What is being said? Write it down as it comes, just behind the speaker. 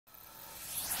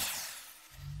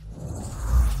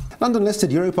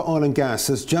London-listed Europa Oil Gas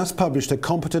has just published a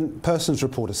competent persons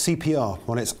report, a CPR,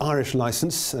 on its Irish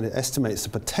licence, and it estimates the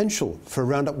potential for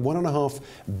around 1.5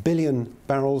 billion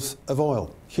barrels of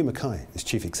oil. Hugh Mackay is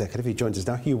Chief Executive. He joins us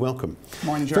now. Hugh, welcome.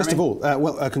 Morning, Jeremy. First of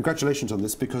all, congratulations on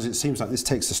this, because it seems like this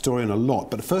takes the story on a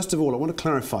lot. But first of all, I want to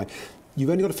clarify,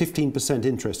 you've only got a 15%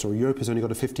 interest, or Europe has only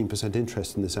got a 15%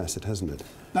 interest in this asset, hasn't it?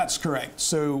 That's correct.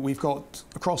 So we've got,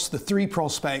 across the three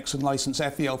prospects in licence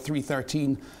FEL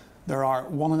 313, there are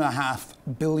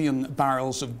 1.5 billion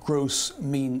barrels of gross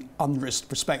mean unrisked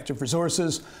prospective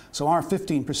resources. So our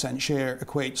 15% share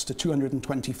equates to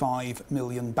 225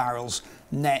 million barrels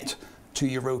net to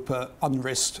Europa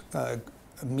unrisked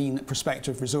mean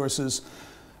prospective resources.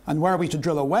 And were we to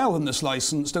drill a well in this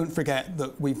licence, don't forget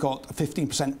that we've got a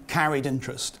 15% carried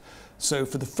interest. So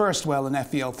for the first well in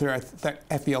FEL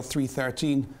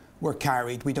 313, we're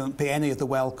carried. We don't pay any of the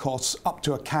well costs up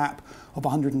to a cap of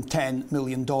 $110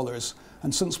 million.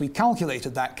 And since we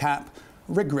calculated that cap,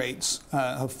 rig rates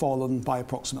have fallen by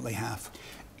approximately half.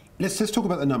 Let's talk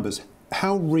about the numbers.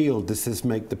 How real does this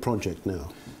make the project now?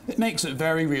 It makes it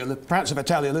very real. Perhaps if I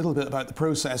tell you a little bit about the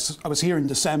process. I was here in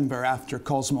December after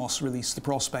Kosmos released the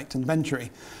prospect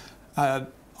inventory.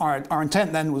 Our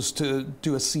intent then was to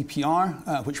do a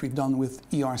CPR, which we've done with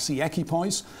ERC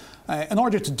Equipoise. In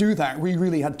order to do that, we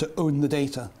really had to own the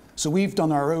data. So we've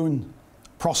done our own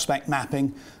prospect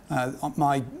mapping.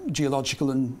 My geological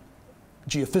and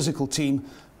geophysical team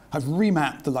have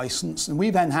remapped the licence, and we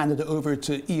then handed it over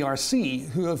to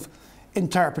ERC, who have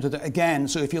interpreted it again.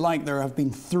 So if you like, there have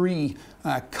been three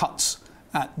cuts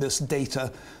at this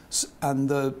data,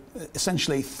 and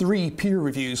essentially three peer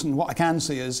reviews. And what I can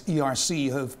say is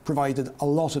ERC have provided a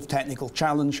lot of technical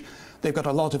challenge. They've got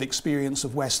a lot of experience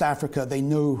of West Africa. They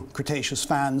know Cretaceous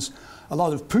fans. A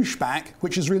lot of pushback,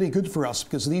 which is really good for us,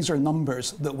 because these are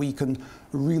numbers that we can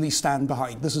really stand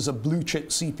behind. This is a blue chip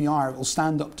CPR. It will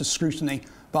stand up to scrutiny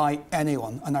by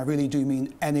anyone, and I really do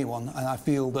mean anyone. And I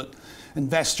feel that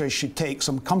investors should take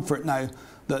some comfort now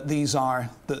that these are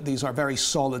very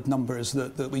solid numbers,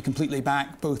 that we completely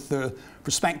back both the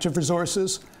prospective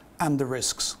resources and the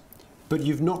risks. But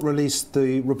you've not released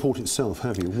the report itself,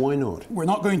 have you? Why not? We're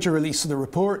not going to release the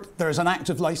report. There's an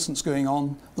active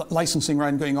licensing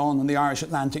round going on the Irish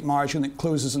Atlantic margin. It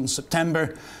closes in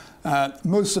September.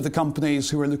 Most of the companies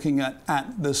who are looking at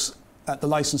the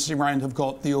licensing round have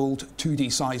got the old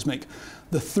 2D seismic.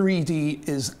 The 3D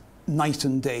is night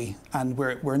and day, and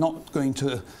we're not going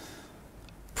to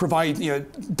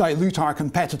dilute our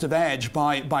competitive edge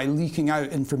by leaking out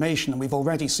information. And we've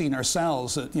already seen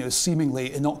ourselves that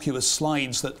seemingly innocuous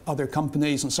slides that other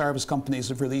companies and service companies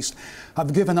have released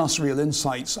have given us real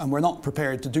insights, and we're not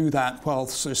prepared to do that while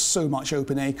there's so much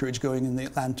open acreage going in the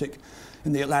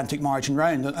Atlantic margin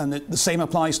round. And the same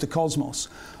applies to Kosmos.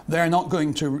 They're not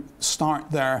going to start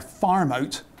their farm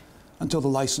out until the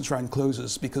license round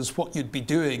closes, because what you'd be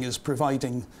doing is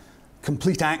providing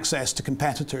complete access to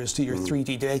competitors to your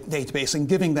 3D database and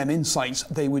giving them insights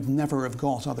they would never have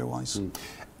got otherwise.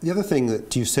 The other thing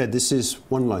that you said, this is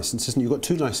one licence, isn't it? You've got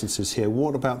two licences here.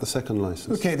 What about the second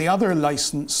licence? Okay, the other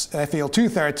licence, FEL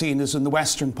 213, is in the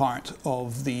western part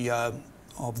of the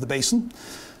basin.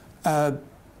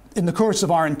 In the course of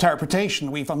our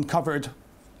interpretation, we've uncovered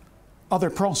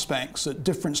other prospects at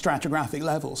different stratigraphic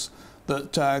levels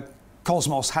that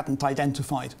Kosmos hadn't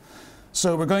identified.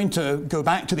 So we're going to go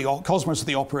back to Kosmos,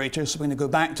 the operators. So we're going to go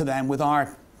back to them with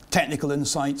our technical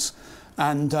insights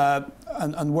and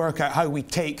work out how we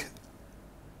take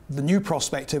the new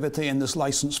prospectivity in this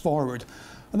license forward.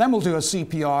 And then we'll do a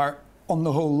CPR on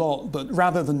the whole lot, but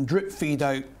rather than drip feed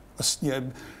out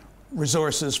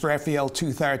resources for FEL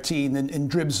 213 in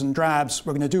dribs and drabs,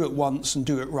 we're going to do it once and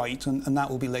do it right, and that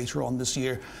will be later on this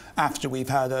year after we've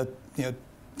had a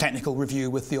technical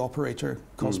rewiew with the operator,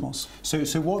 Kosmos.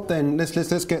 So what then,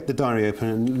 let's get the diary open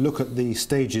and look at the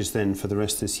stages then for the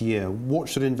rest of this year. What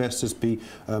should investors be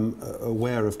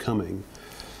aware of coming?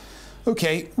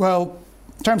 Okay, well,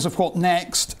 in terms of what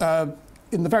next,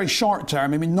 in the very short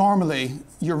term, I mean, normally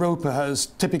Europa has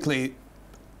typically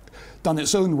done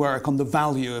its own work on the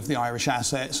value of the Irish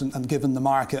assets and given the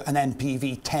market an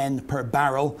NPV 10 per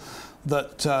barrel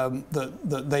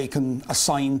that they can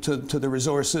assign to the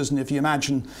resources. And if you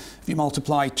imagine, if you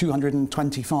multiply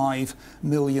 225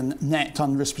 million net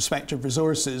unrisked prospective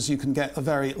resources, you can get a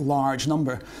very large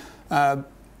number.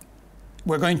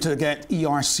 We're going to get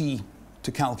ERC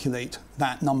to calculate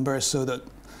that number so that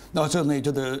not only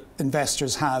do the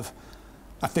investors have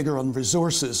a figure on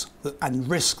resources and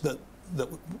risk that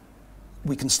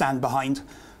we can stand behind,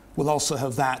 we'll also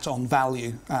have that on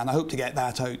value, and I hope to get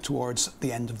that out towards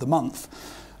the end of the month.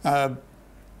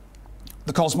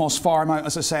 The Cosmos farm out,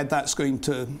 as I said, that's going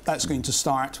to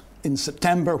start in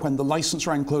September when the license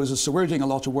round closes. So we're doing a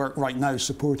lot of work right now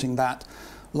supporting that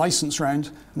license round,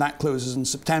 and that closes in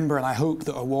September, and I hope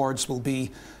that awards will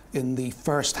be in the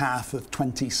first half of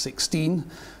 2016.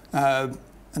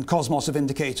 And Cosmos have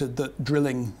indicated that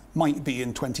drilling might be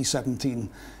in 2017,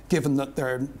 given that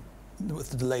they're, with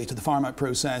the delay to the farm out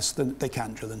process, then they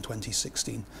can't drill in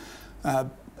 2016.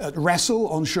 At Wrestle,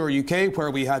 onshore UK, where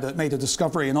we had made a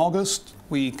discovery in August,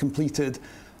 we completed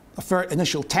a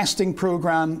initial testing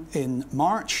program in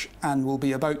March, and we'll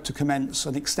be about to commence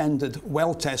an extended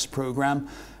well test program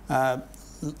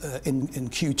in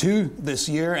Q2 this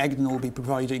year. Egdon will be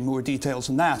providing more details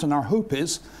on that, and our hope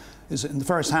is that in the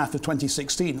first half of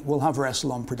 2016 we'll have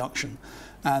Wrestle on production,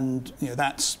 and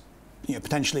that's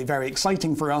potentially very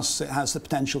exciting for us. It has the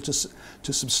potential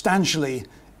to substantially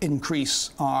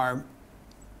increase our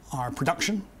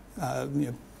production,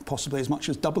 possibly as much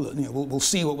as double it. We'll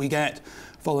see what we get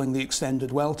following the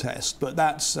extended well test, but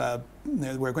that's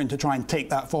we're going to try and take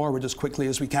that forward as quickly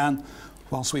as we can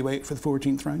whilst we wait for the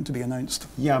 14th round to be announced.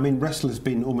 Yeah, I mean, Wrestle has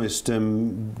been almost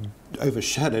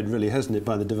overshadowed, really, hasn't it,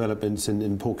 by the developments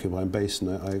in Porcupine Basin.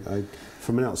 I,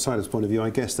 from an outsider's point of view,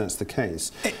 I guess that's the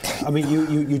case. I mean,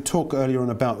 you talk earlier on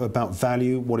about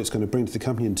value, what it's going to bring to the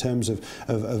company in terms of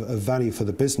value for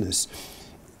the business.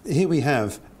 Here we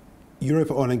have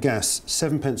Europa Oil Gas,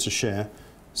 7 pence a share,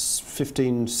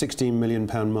 16 million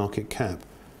pound market cap.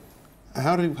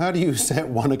 How do you set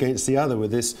one against the other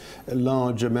with this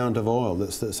large amount of oil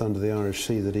that's under the Irish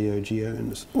Sea that EOG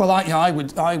owns? Well, I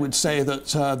would say that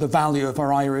the value of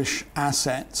our Irish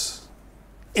assets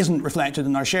isn't reflected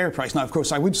in our share price. Now, of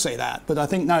course, I would say that, but I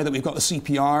think now that we've got the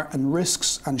CPR and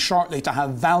risks, and shortly to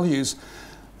have values,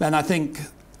 then I think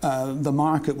the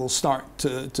market will start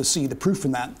to see the proof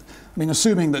in that. I mean,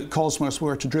 assuming that Cosmos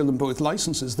were to drill in both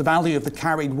licenses, the value of the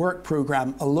carried work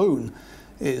programme alone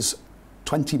is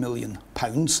 £20 million,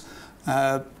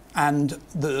 and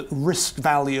the risk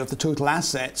value of the total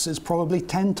assets is probably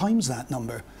 10 times that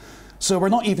number. So we're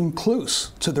not even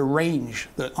close to the range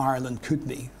that Ireland could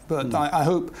be. But I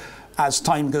hope, as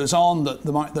time goes on, that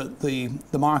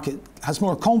the market has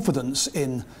more confidence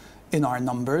in our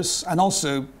numbers, and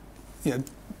also,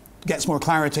 gets more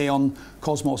clarity on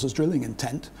Cosmos's drilling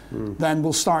intent. Then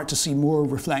we'll start to see more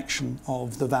reflection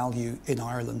of the value in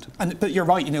Ireland. But you're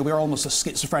right, we're almost a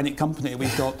schizophrenic company.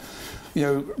 We've got,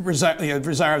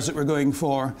 reserves that we're going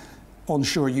for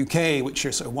onshore UK, which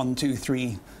are sort of 1, 2,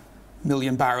 3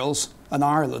 million barrels, and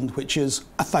Ireland, which is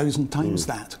 1,000 times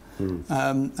that.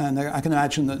 And I can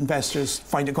imagine that investors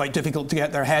find it quite difficult to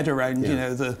get their head around,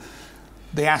 the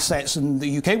assets in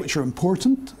the UK, which are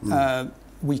important.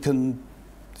 We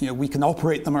can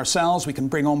operate them ourselves. We can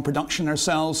bring on production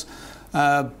ourselves.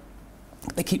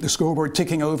 They keep the scoreboard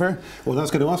ticking over. Well, I was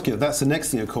going to ask you, that's the next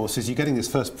thing, of course, is you're getting this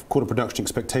first quarter production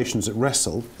expectations at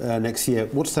Wrestle next year.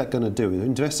 What's that going to do? Are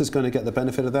investors going to get the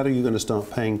benefit of that, or are you going to start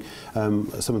paying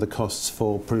some of the costs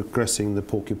for progressing the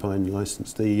Porcupine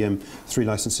licence, the 3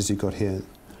 licences you've got here?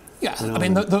 Yeah, I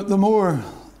mean, the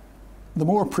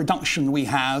more production we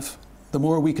have, the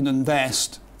more we can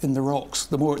invest in the rocks,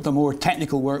 the more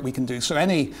technical work we can do. So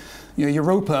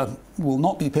Europa will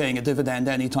not be paying a dividend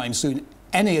anytime soon.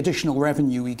 Any additional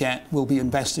revenue we get will be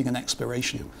investing in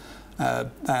exploration.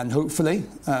 And hopefully,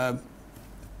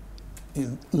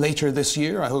 later this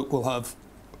year, I hope we'll have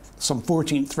some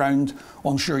 14th round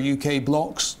onshore UK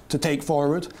blocks to take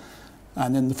forward.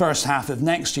 And in the first half of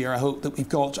next year, I hope that we've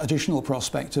got additional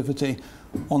prospectivity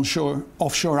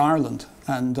offshore Ireland.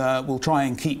 And we'll try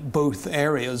and keep both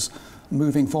areas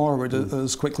moving forward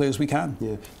as quickly as we can.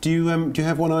 Yeah. Do you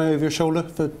have one eye over your shoulder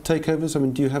for takeovers? I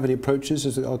mean, do you have any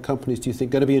approaches? Are companies, do you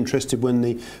think, going to be interested when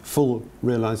the full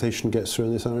realisation gets through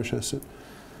in this Irish asset?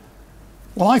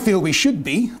 Well, I feel we should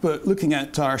be, but looking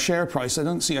at our share price, I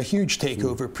don't see a huge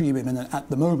takeover premium in it at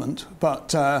the moment.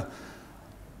 But I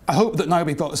hope that now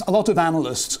we've got a lot of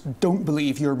analysts don't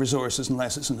believe your resources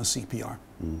unless it's in a CPR,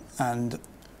 and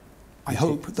I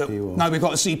hope that now we've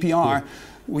got a CPR.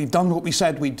 We've done what we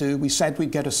said we'd do. We said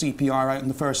we'd get a CPR out in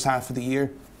the first half of the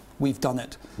year. We've done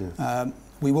it.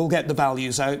 We will get the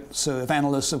values out. So if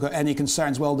analysts have got any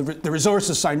concerns, well, the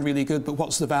resources sound really good, but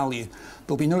what's the value?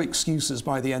 There'll be no excuses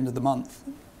by the end of the month.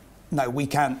 Now, we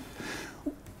can't.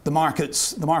 The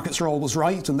markets are always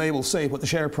right, and they will say what the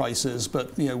share price is.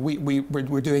 But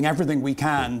we're doing everything we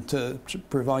can to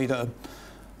provide a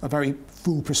very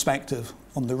full perspective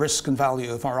on the risk and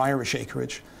value of our Irish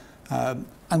acreage.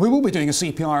 And we will be doing a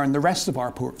CPR in the rest of our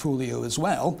portfolio as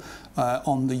well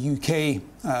on the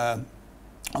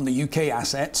UK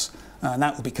assets, and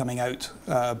that will be coming out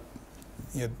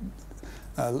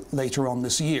later on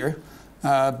this year.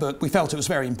 but we felt it was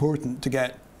very important to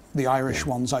get the Irish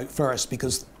ones out first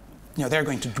because they're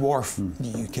going to dwarf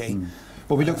the UK.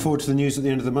 Well, we look forward to the news at the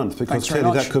end of the month because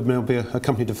clearly that could now be a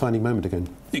company-defining moment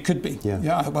again. It could be.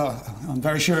 Yeah. Well, I'm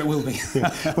very sure it will be.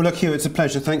 Well, look, Hugh, it's a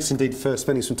pleasure. Thanks indeed for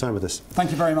spending some time with us.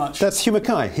 Thank you very much. That's Hugh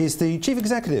Mackay. He's the Chief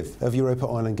Executive of Europa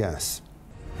Oil and Gas.